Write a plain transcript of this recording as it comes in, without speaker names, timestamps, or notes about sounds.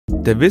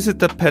The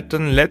visitor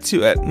pattern lets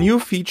you add new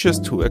features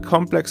to a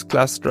complex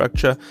class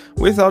structure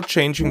without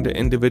changing the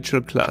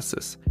individual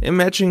classes.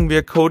 Imagine we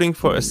are coding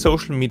for a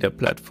social media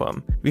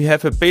platform. We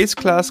have a base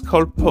class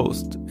called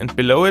post, and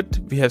below it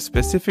we have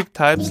specific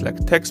types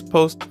like text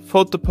post,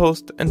 photo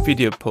post, and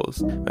video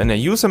post. When a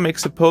user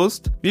makes a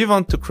post, we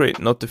want to create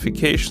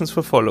notifications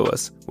for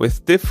followers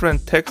with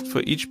different text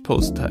for each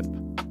post type.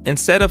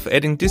 Instead of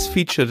adding this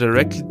feature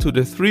directly to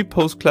the 3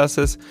 post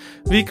classes,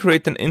 we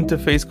create an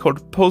interface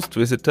called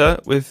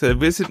post_visitor with a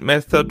visit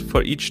method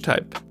for each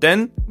type.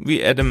 Then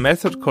we add a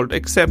method called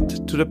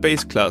accept to the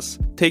base class,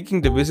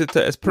 taking the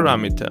visitor as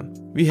parameter.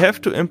 We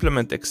have to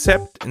implement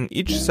accept in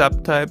each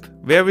subtype,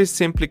 where we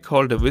simply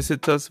call the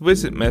visitor's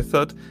visit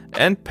method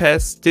and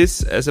pass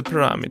this as a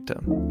parameter.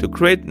 To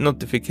create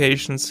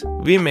notifications,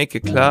 we make a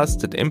class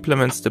that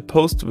implements the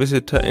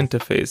post_visitor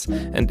interface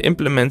and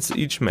implements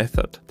each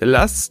method. The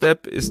last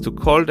step is to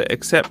call the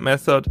accept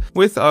method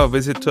with our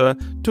visitor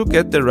to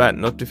get the right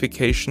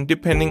notification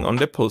depending on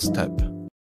the post type.